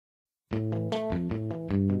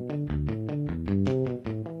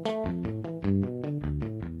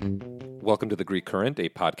Welcome to The Greek Current, a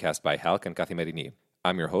podcast by Halk and Kathimerini.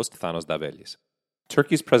 I'm your host, Thanos Davelis.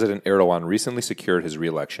 Turkey's President Erdogan recently secured his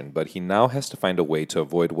re-election, but he now has to find a way to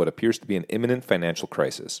avoid what appears to be an imminent financial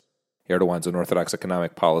crisis. Erdogan's unorthodox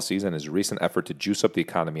economic policies and his recent effort to juice up the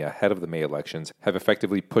economy ahead of the May elections have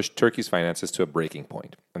effectively pushed Turkey's finances to a breaking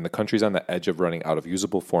point, and the country's on the edge of running out of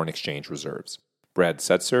usable foreign exchange reserves. Brad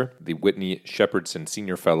Setzer, the Whitney Shepherdson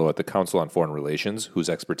Senior Fellow at the Council on Foreign Relations, whose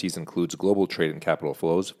expertise includes global trade and capital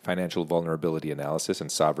flows, financial vulnerability analysis,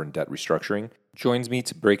 and sovereign debt restructuring, joins me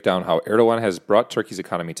to break down how Erdogan has brought Turkey's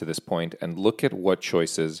economy to this point and look at what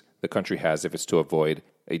choices the country has if it's to avoid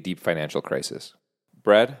a deep financial crisis.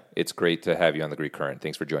 Brad, it's great to have you on The Greek Current.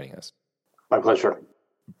 Thanks for joining us. My pleasure.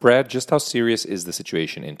 Brad, just how serious is the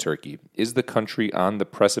situation in Turkey? Is the country on the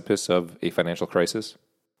precipice of a financial crisis?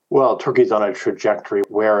 Well, Turkey's on a trajectory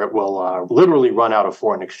where it will literally run out of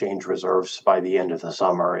foreign exchange reserves by the end of the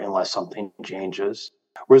summer unless something changes.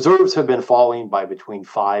 Reserves have been falling by between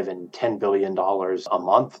 $5 and $10 billion a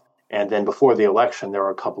month. And then before the election, there were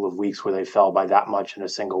a couple of weeks where they fell by that much in a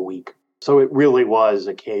single week. So it really was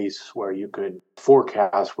a case where you could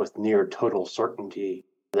forecast with near total certainty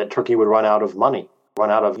that Turkey would run out of money,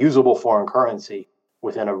 run out of usable foreign currency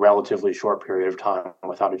within a relatively short period of time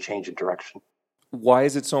without a change in direction. Why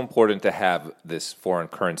is it so important to have this foreign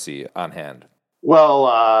currency on hand?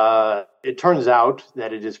 Well, it turns out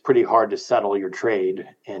that it is pretty hard to settle your trade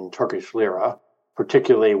in Turkish lira,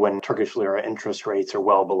 particularly when Turkish lira interest rates are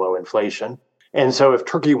well below inflation. And so if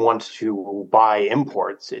Turkey wants to buy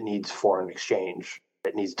imports, it needs foreign exchange.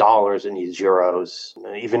 It needs dollars, it needs euros,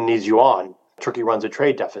 it even needs yuan. Turkey runs a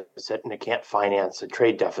trade deficit, and it can't finance a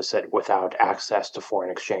trade deficit without access to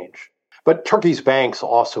foreign exchange. But Turkey's banks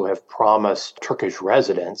also have promised Turkish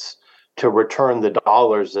residents to return the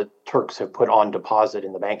dollars that Turks have put on deposit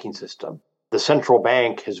in the banking system. The central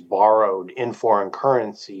bank has borrowed in foreign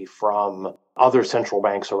currency from other central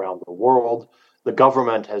banks around the world. The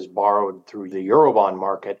government has borrowed through the Eurobond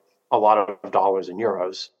market a lot of dollars and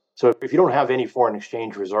euros. So if you don't have any foreign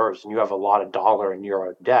exchange reserves and you have a lot of dollar and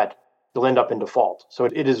euro debt, you'll end up in default. So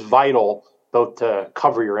it is vital both to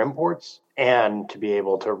cover your imports and to be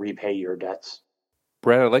able to repay your debts.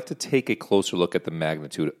 Brad, I'd like to take a closer look at the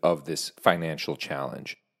magnitude of this financial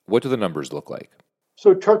challenge. What do the numbers look like?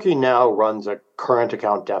 So Turkey now runs a current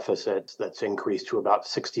account deficit that's increased to about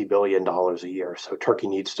 $60 billion a year. So Turkey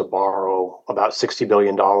needs to borrow about $60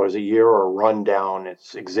 billion a year or run down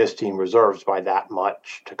its existing reserves by that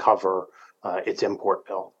much to cover its import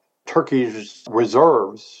bill. Turkey's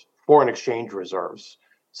reserves, foreign exchange reserves,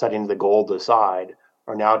 setting the gold aside,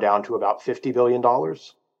 are now down to about $50 billion.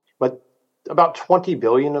 But about $20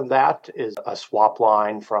 billion of that is a swap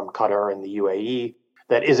line from Qatar and the UAE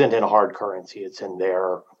that isn't in hard currency. It's in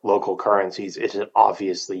their local currencies. It is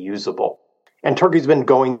obviously usable. And Turkey's been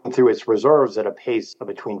going through its reserves at a pace of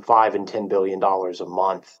between $5 and $10 billion a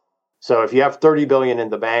month. So if you have $30 billion in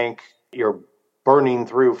the bank, you're burning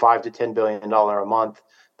through $5 to $10 billion a month.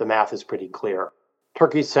 The math is pretty clear.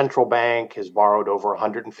 Turkey's central bank has borrowed over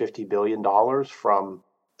 $150 billion from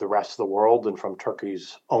the rest of the world and from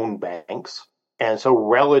Turkey's own banks. And so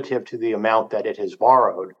relative to the amount that it has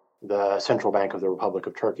borrowed, the Central Bank of the Republic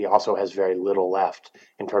of Turkey also has very little left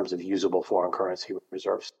in terms of usable foreign currency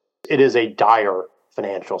reserves. It is a dire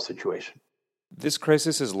financial situation. This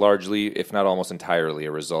crisis is largely, if not almost entirely,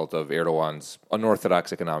 a result of Erdogan's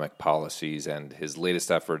unorthodox economic policies and his latest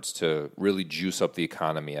efforts to really juice up the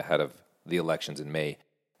economy ahead of the elections in May.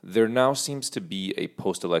 There now seems to be a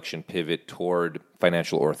post-election pivot toward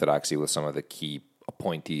financial orthodoxy with some of the key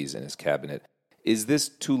appointees in his cabinet. Is this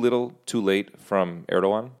too little, too late from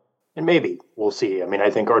Erdogan? And maybe. We'll see. I mean,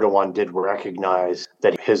 I think Erdogan did recognize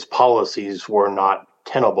that his policies were not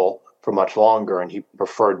tenable for much longer, and he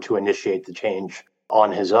preferred to initiate the change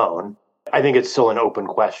on his own. I think it's still an open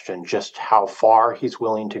question just how far he's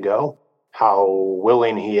willing to go, how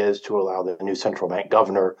willing he is to allow the new central bank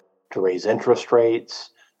governor to raise interest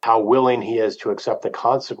rates, how willing he is to accept the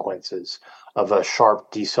consequences of a sharp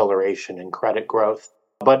deceleration in credit growth.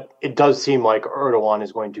 But it does seem like Erdogan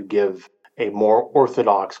is going to give a more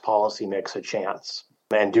orthodox policy mix a chance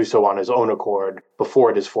and do so on his own accord before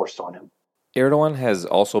it is forced on him. Erdogan has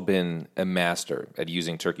also been a master at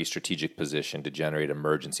using Turkey's strategic position to generate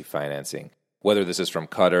emergency financing, whether this is from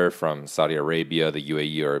Qatar, from Saudi Arabia, the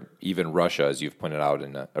UAE, or even Russia, as you've pointed out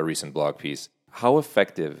in a recent blog piece. How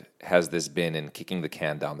effective has this been in kicking the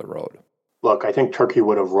can down the road? Look, I think Turkey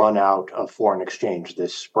would have run out of foreign exchange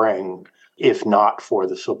this spring if not for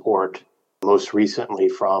the support most recently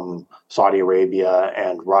from Saudi Arabia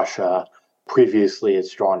and Russia, previously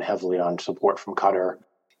it's drawn heavily on support from Qatar.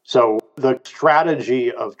 So the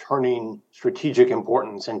strategy of turning strategic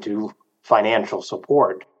importance into financial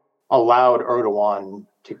support allowed Erdogan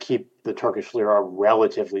to keep the Turkish lira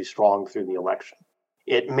relatively strong through the election.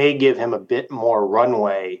 It may give him a bit more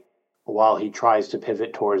runway while he tries to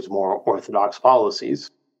pivot towards more orthodox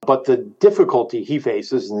policies. But the difficulty he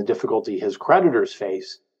faces and the difficulty his creditors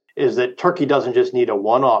face is that Turkey doesn't just need a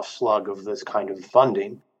one-off slug of this kind of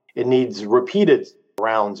funding. It needs repeated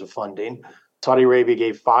rounds of funding. Saudi Arabia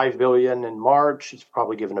gave $5 billion in March. It's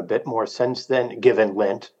probably given a bit more since then, given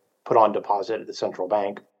lint put on deposit at the central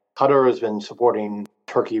bank. Qatar has been supporting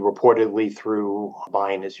Turkey reportedly through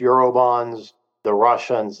buying its Eurobonds. The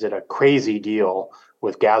Russians did a crazy deal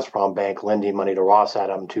with Gazprom Bank lending money to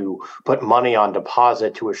Rosatom to put money on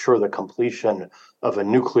deposit to assure the completion of a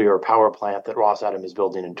nuclear power plant that Rosatom is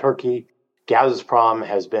building in Turkey. Gazprom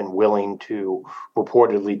has been willing to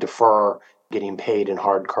reportedly defer getting paid in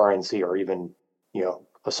hard currency or even,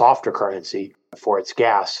 a softer currency for its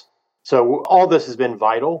gas. So all this has been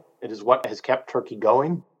vital. It is what has kept Turkey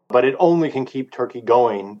going, but it only can keep Turkey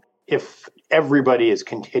going if everybody is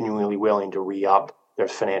continually willing to re-up their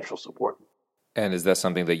financial support. And is that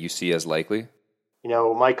something that you see as likely?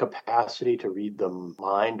 My capacity to read the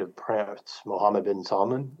mind of Prince Mohammed bin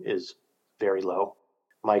Salman is very low.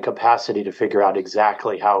 My capacity to figure out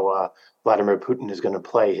exactly how Vladimir Putin is going to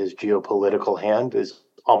play his geopolitical hand is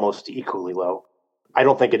almost equally low. I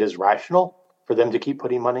don't think it is rational for them to keep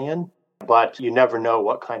putting money in, but you never know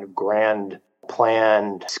what kind of grand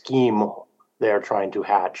planned scheme they're trying to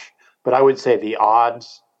hatch. But I would say the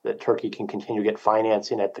odds that Turkey can continue to get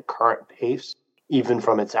financing at the current pace, even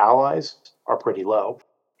from its allies, are pretty low.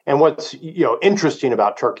 And what's interesting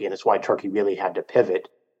about Turkey, and it's why Turkey really had to pivot,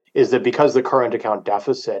 is that because the current account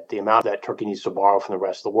deficit, the amount that Turkey needs to borrow from the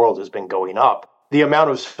rest of the world has been going up, the amount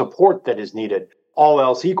of support that is needed, all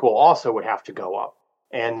else equal, also would have to go up.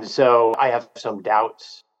 And so I have some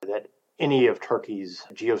doubts that any of Turkey's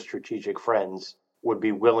geostrategic friends would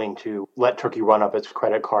be willing to let Turkey run up its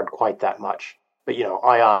credit card quite that much. But,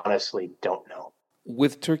 I honestly don't know.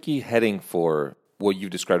 With Turkey heading for what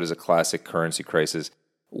you've described as a classic currency crisis,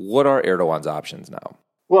 what are Erdogan's options now?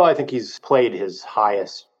 Well, I think he's played his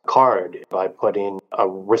highest card by putting a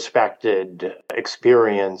respected,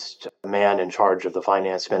 experienced man in charge of the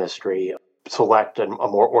finance ministry, select a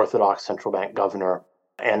more orthodox central bank governor,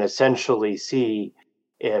 and essentially see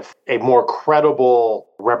if a more credible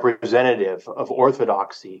representative of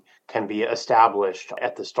orthodoxy can be established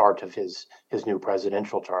at the start of his new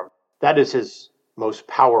presidential term. That is his most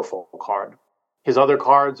powerful card. His other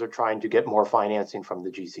cards are trying to get more financing from the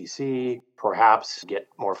GCC, perhaps get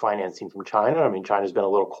more financing from China. I mean, China's been a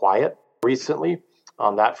little quiet recently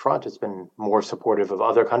on that front. It's been more supportive of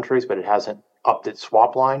other countries, but it hasn't upped its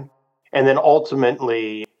swap line. And then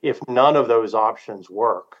ultimately, if none of those options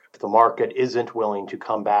work, if the market isn't willing to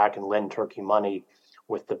come back and lend Turkey money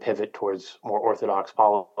with the pivot towards more orthodox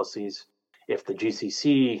policies, if the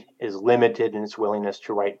GCC is limited in its willingness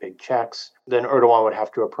to write big checks, then Erdogan would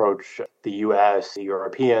have to approach the U.S., the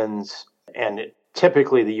Europeans, and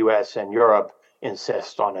typically the U.S. and Europe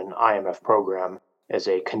insist on an IMF program as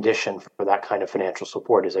a condition for that kind of financial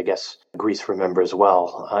support, as I guess Greece remembers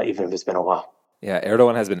well, even if it's been a while. Yeah,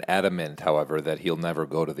 Erdogan has been adamant, however, that he'll never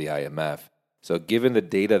go to the IMF. So given the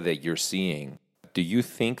data that you're seeing, do you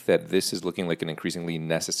think that this is looking like an increasingly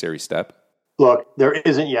necessary step? Look, there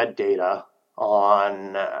isn't yet data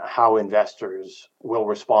on how investors will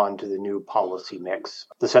respond to the new policy mix.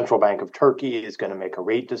 The Central Bank of Turkey is going to make a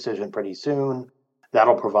rate decision pretty soon.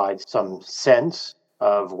 That'll provide some sense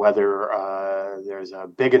of whether there's a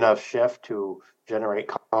big enough shift to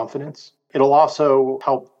generate confidence. It'll also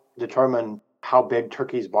help determine how big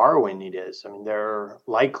Turkey's borrowing need is. I mean, there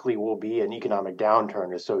likely will be an economic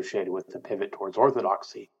downturn associated with the pivot towards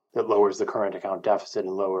orthodoxy that lowers the current account deficit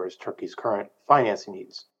and lowers Turkey's current financing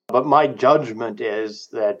needs. But my judgment is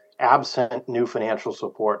that absent new financial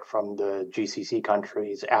support from the GCC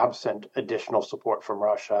countries, absent additional support from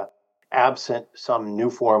Russia, absent some new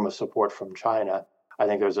form of support from China, I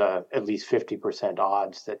think there's at least 50%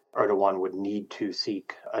 odds that Erdogan would need to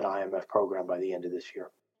seek an IMF program by the end of this year.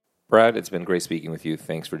 Brad, it's been great speaking with you.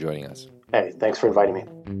 Thanks for joining us. Hey, thanks for inviting me.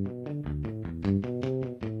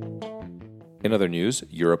 In other news,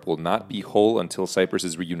 Europe will not be whole until Cyprus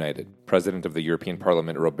is reunited. President of the European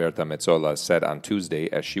Parliament, Roberta Metsola, said on Tuesday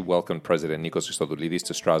as she welcomed President Nikos Christodoulidis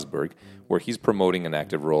to Strasbourg, where he's promoting an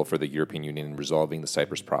active role for the European Union in resolving the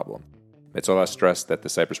Cyprus problem. Metsola stressed that the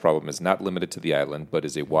Cyprus problem is not limited to the island, but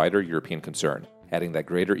is a wider European concern, adding that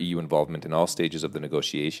greater EU involvement in all stages of the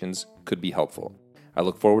negotiations could be helpful. I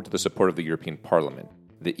look forward to the support of the European Parliament.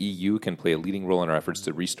 The EU can play a leading role in our efforts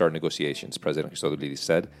to restart negotiations, President Christodoulidis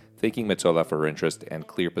said, thanking Metsola for her interest and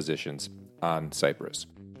clear positions on Cyprus.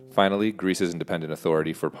 Finally, Greece's Independent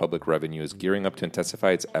Authority for Public Revenue is gearing up to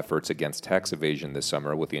intensify its efforts against tax evasion this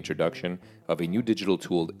summer with the introduction of a new digital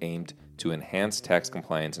tool aimed to enhance tax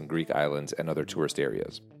compliance in Greek islands and other tourist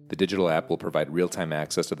areas. The digital app will provide real-time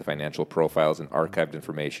access to the financial profiles and archived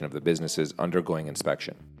information of the businesses undergoing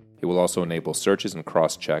inspection. It will also enable searches and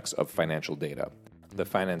cross-checks of financial data. The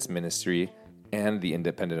Finance Ministry and the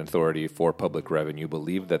Independent Authority for Public Revenue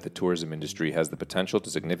believe that the tourism industry has the potential to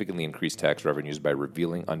significantly increase tax revenues by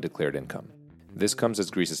revealing undeclared income. This comes as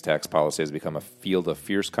Greece's tax policy has become a field of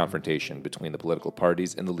fierce confrontation between the political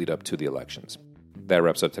parties in the lead-up to the elections. That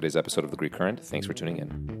wraps up today's episode of The Greek Current. Thanks for tuning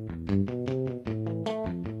in.